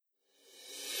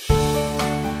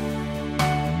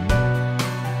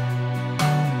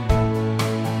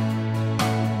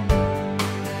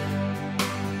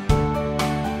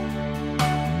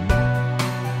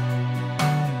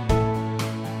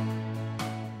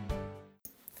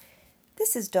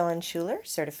This is Dawn Schuler,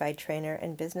 certified trainer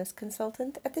and business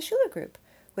consultant at the Schuler Group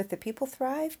with the People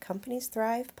Thrive, Companies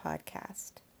Thrive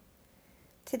podcast.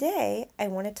 Today, I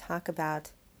want to talk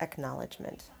about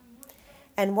acknowledgement.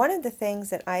 And one of the things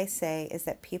that I say is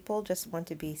that people just want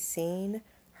to be seen,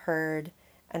 heard,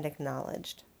 and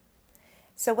acknowledged.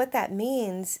 So what that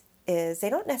means is they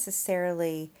don't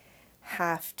necessarily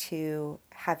have to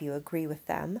have you agree with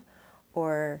them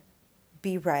or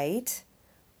be right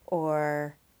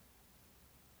or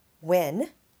win.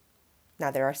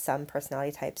 Now, there are some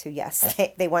personality types who, yes,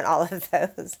 they want all of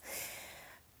those.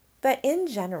 But in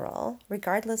general,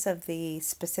 regardless of the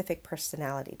specific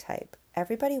personality type,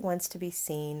 everybody wants to be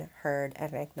seen, heard,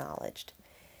 and acknowledged.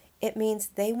 It means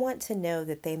they want to know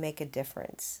that they make a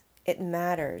difference. It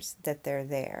matters that they're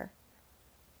there.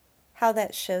 How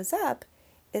that shows up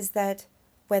is that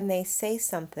when they say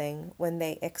something, when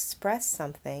they express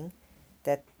something,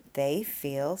 that they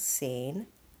feel seen,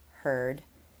 heard,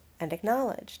 and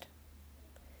acknowledged.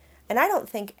 And I don't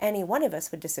think any one of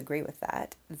us would disagree with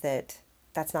that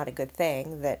that's not a good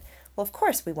thing, that, well, of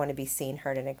course we want to be seen,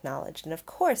 heard, and acknowledged. And of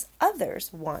course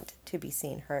others want to be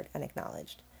seen, heard, and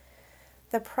acknowledged.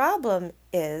 The problem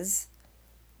is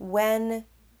when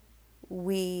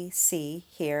we see,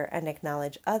 hear, and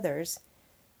acknowledge others,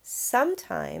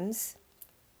 sometimes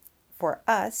for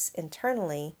us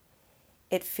internally,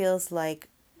 it feels like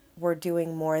we're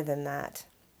doing more than that.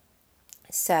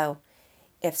 So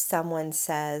if someone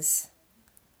says,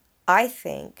 I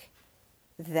think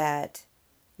that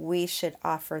we should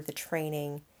offer the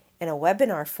training in a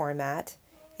webinar format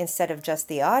instead of just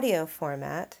the audio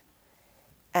format,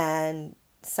 and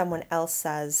someone else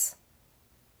says,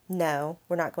 no,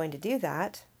 we're not going to do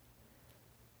that,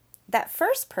 that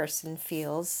first person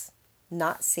feels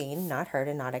not seen, not heard,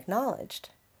 and not acknowledged.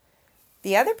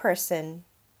 The other person,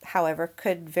 however,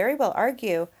 could very well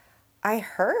argue, I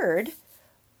heard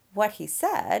what he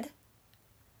said,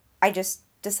 I just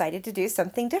decided to do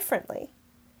something differently.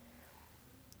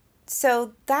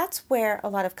 So that's where a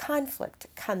lot of conflict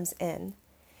comes in,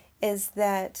 is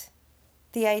that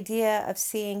the idea of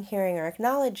seeing, hearing, or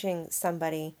acknowledging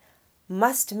somebody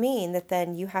must mean that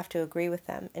then you have to agree with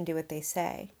them and do what they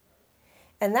say.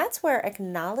 And that's where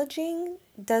acknowledging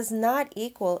does not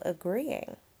equal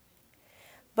agreeing.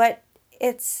 But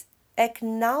it's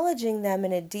acknowledging them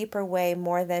in a deeper way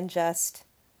more than just,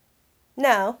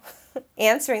 no,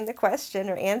 answering the question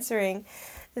or answering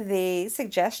the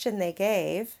suggestion they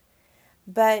gave.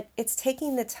 But it's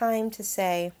taking the time to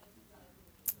say,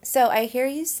 so I hear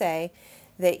you say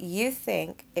that you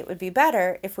think it would be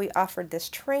better if we offered this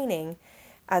training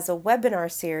as a webinar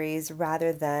series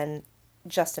rather than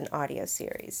just an audio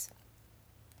series.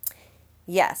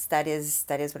 Yes, that is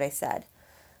what I said.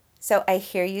 So I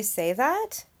hear you say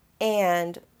that,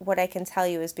 and what I can tell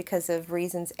you is because of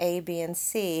reasons A, B, and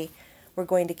C, we're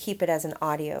going to keep it as an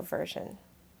audio version.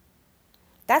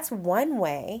 That's one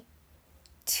way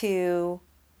to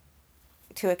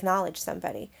acknowledge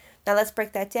somebody. Now let's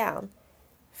break that down.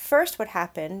 First, what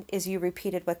happened is you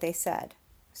repeated what they said.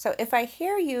 So if I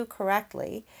hear you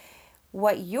correctly,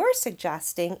 what you're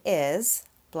suggesting is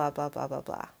blah, blah, blah, blah,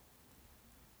 blah.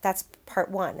 That's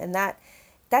part one. And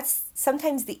that's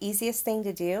sometimes the easiest thing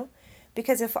to do,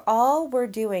 because if all we're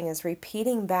doing is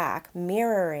repeating back,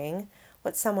 mirroring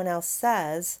what someone else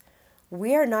says,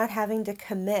 we are not having to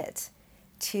commit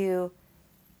to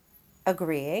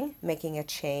agreeing, making a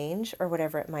change, or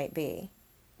whatever it might be.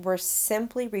 We're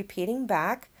simply repeating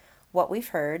back what we've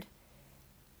heard.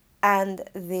 And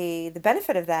the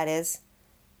benefit of that is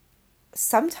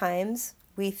sometimes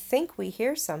we think we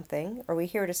hear something or we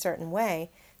hear it a certain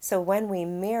way. So when we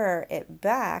mirror it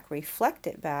back, reflect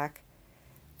it back,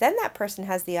 then that person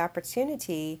has the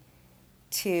opportunity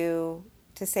to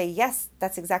say, yes,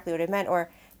 that's exactly what I meant,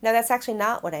 or no, that's actually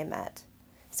not what I meant.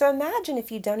 So imagine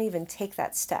if you don't even take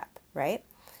that step, right?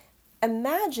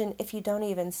 Imagine if you don't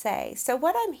even say, so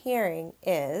what I'm hearing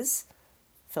is,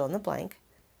 fill in the blank.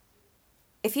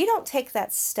 If you don't take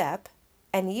that step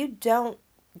and you don't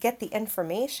get the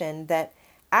information that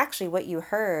actually what you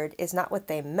heard is not what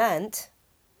they meant,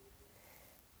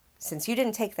 since you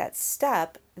didn't take that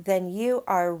step, then you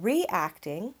are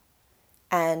reacting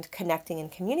and connecting and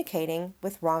communicating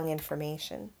with wrong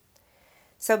information.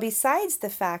 So besides the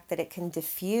fact that it can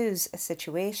diffuse a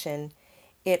situation,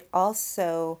 it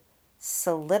also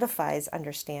solidifies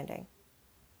understanding.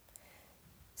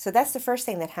 So that's the first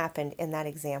thing that happened in that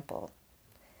example.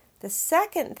 The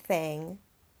second thing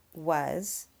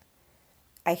was,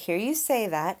 I hear you say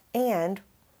that, and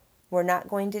we're not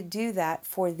going to do that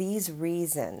for these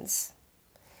reasons,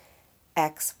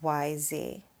 X, Y,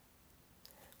 Z.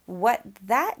 What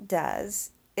that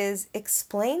does is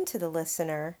explain to the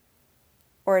listener,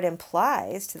 or it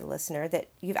implies to the listener, that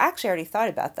you've actually already thought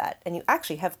about that and you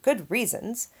actually have good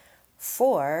reasons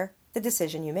for the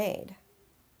decision you made.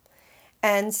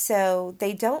 And so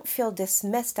they don't feel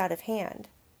dismissed out of hand.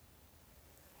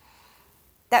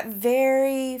 That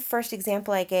very first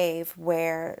example I gave,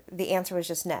 where the answer was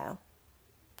just no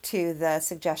to the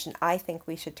suggestion, I think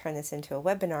we should turn this into a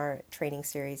webinar training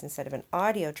series instead of an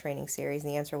audio training series,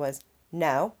 and the answer was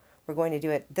no, we're going to do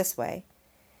it this way.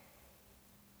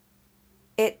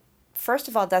 It, first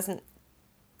of all, doesn't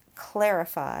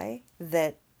clarify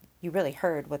that you really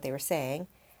heard what they were saying,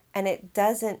 and it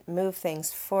doesn't move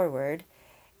things forward,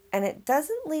 and it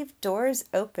doesn't leave doors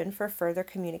open for further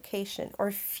communication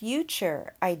or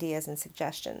future ideas and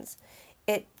suggestions.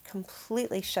 It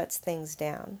completely shuts things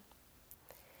down.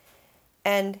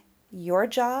 And your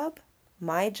job,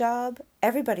 my job,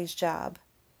 everybody's job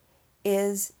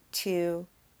is to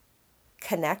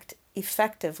connect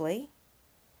effectively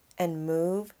and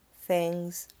move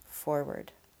things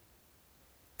forward.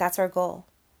 That's our goal,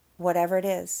 whatever it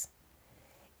is.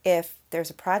 If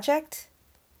there's a project,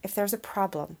 if there's a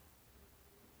problem,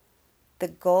 the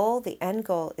goal, the end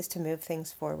goal, is to move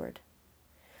things forward.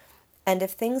 And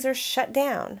if things are shut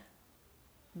down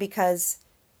because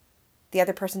the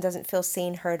other person doesn't feel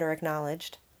seen, heard, or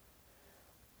acknowledged,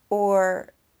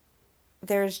 or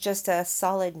there's just a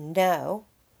solid no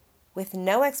with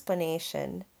no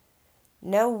explanation,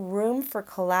 no room for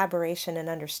collaboration and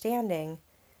understanding,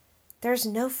 there's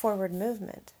no forward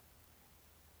movement.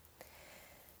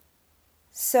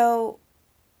 So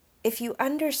if you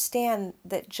understand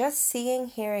that just seeing,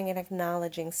 hearing, and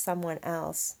acknowledging someone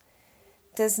else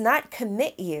does not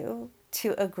commit you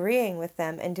to agreeing with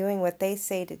them and doing what they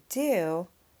say to do,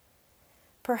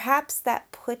 perhaps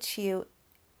that puts you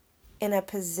in a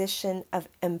position of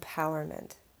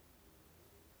empowerment.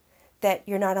 That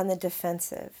you're not on the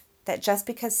defensive. That just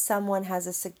because someone has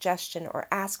a suggestion or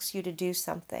asks you to do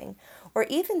something, or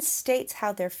even states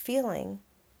how they're feeling,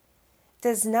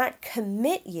 does not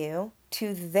commit you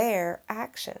to their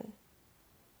action.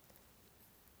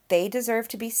 They deserve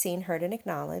to be seen, heard, and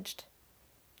acknowledged,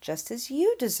 just as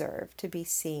you deserve to be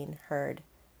seen, heard,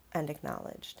 and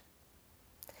acknowledged.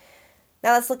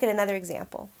 Now let's look at another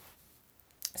example.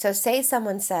 So say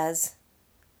someone says,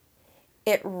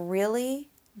 it really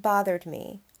bothered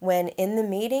me when in the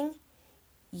meeting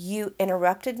you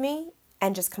interrupted me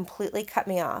and just completely cut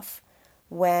me off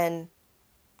when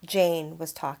Jane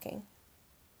was talking.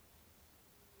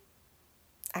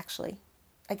 Actually,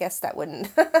 I guess that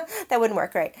wouldn't that wouldn't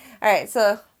work, right? All right,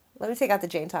 so let me take out the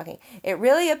Jane talking. It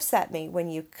really upset me when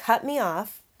you cut me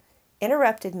off,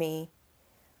 interrupted me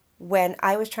when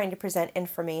I was trying to present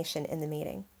information in the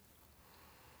meeting.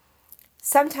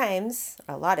 Sometimes,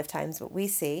 a lot of times, what we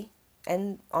see,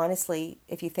 and honestly,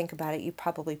 if you think about it, you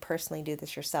probably personally do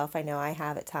this yourself. I know I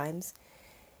have at times.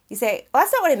 You say, well,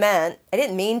 that's not what I meant. I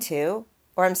didn't mean to,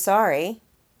 or I'm sorry.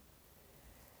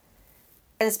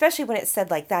 And especially when it's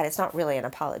said like that, it's not really an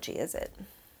apology, is it?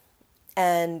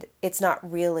 And it's not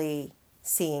really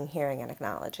seeing, hearing, and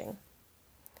acknowledging.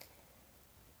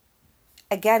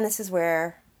 Again, this is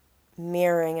where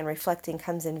mirroring and reflecting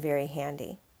comes in very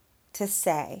handy to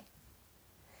say.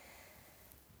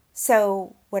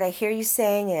 So what I hear you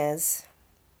saying is,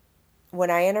 when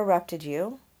I interrupted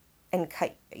you and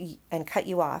cut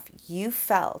you off, you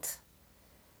felt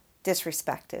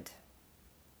disrespected.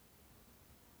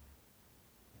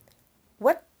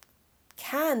 What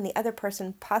can the other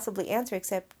person possibly answer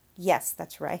except, yes,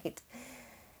 that's right?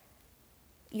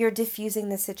 You're diffusing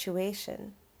the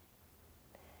situation.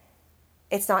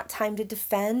 It's not time to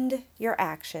defend your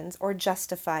actions or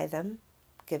justify them,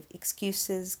 give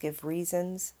excuses, give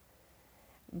reasons,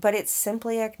 but it's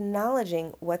simply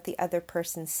acknowledging what the other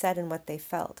person said and what they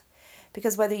felt.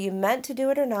 Because whether you meant to do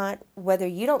it or not, whether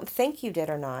you don't think you did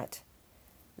or not,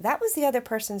 that was the other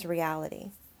person's reality.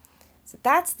 So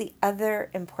that's the other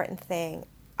important thing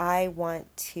I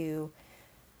want to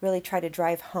really try to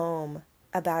drive home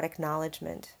about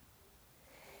acknowledgement,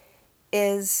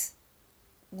 is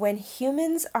when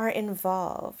humans are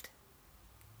involved,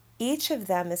 each of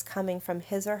them is coming from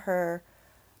his or her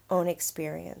own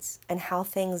experience and how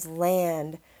things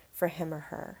land for him or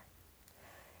her.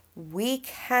 We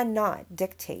cannot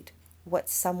dictate what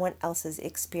someone else's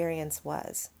experience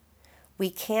was. We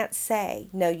can't say,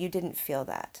 no, you didn't feel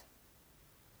that.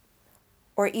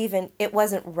 Or even, it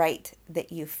wasn't right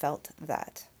that you felt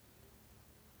that.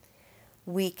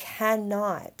 We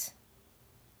cannot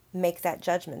make that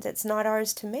judgment. It's not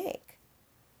ours to make.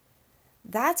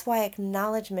 That's why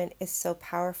acknowledgement is so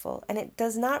powerful, and it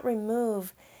does not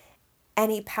remove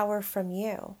any power from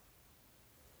you.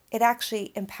 It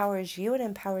actually empowers you and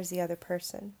empowers the other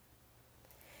person.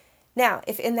 Now,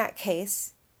 if in that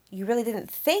case you really didn't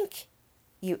think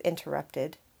you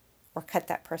interrupted or cut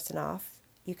that person off,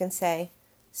 you can say,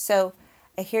 so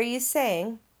I hear you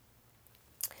saying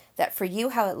that for you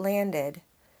how it landed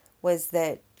was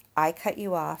that I cut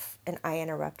you off and I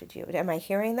interrupted you. Am I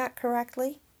hearing that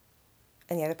correctly?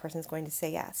 And the other person's going to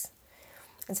say yes.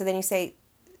 And so then you say,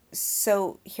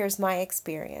 so here's my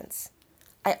experience.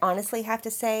 I honestly have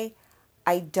to say,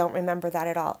 I don't remember that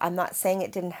at all. I'm not saying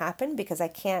it didn't happen because I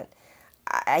can't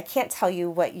tell you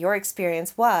what your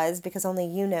experience was because only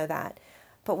you know that.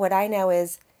 But what I know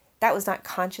is that was not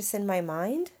conscious in my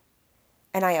mind.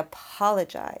 And I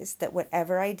apologize that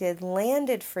whatever I did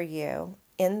landed for you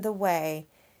in the way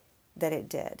that it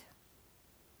did.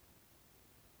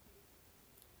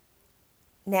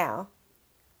 Now,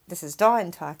 this is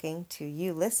Dawn talking to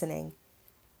you listening.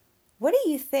 What do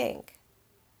you think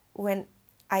when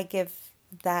I give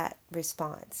that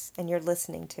response and you're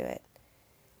listening to it?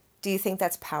 Do you think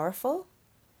that's powerful?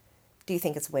 Do you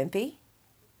think it's wimpy?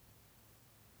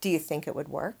 Do you think it would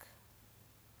work?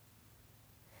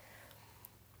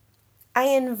 I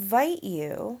invite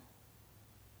you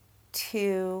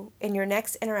to, in your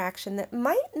next interaction that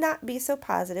might not be so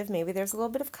positive, maybe there's a little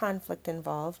bit of conflict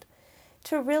involved,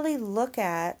 to really look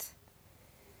at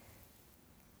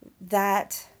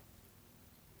that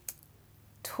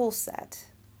tool set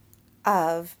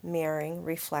of mirroring,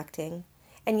 reflecting,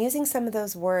 and using some of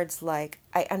those words like,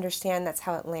 I understand that's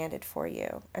how it landed for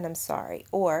you, and I'm sorry.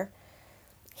 Or,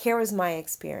 here was my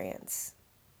experience.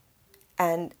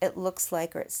 And it looks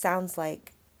like, or it sounds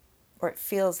like, or it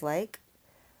feels like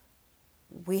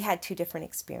we had two different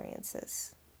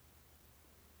experiences.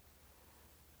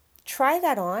 Try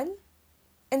that on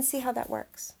and see how that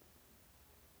works.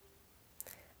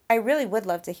 I really would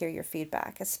love to hear your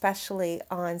feedback, especially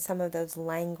on some of those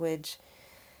language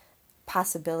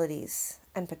possibilities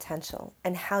and potential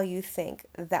and how you think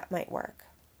that might work.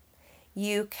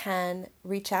 You can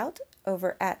reach out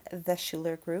over at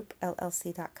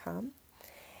theschulergroupllc.com,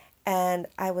 and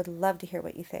I would love to hear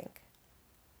what you think.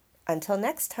 Until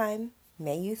next time,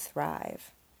 may you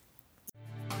thrive.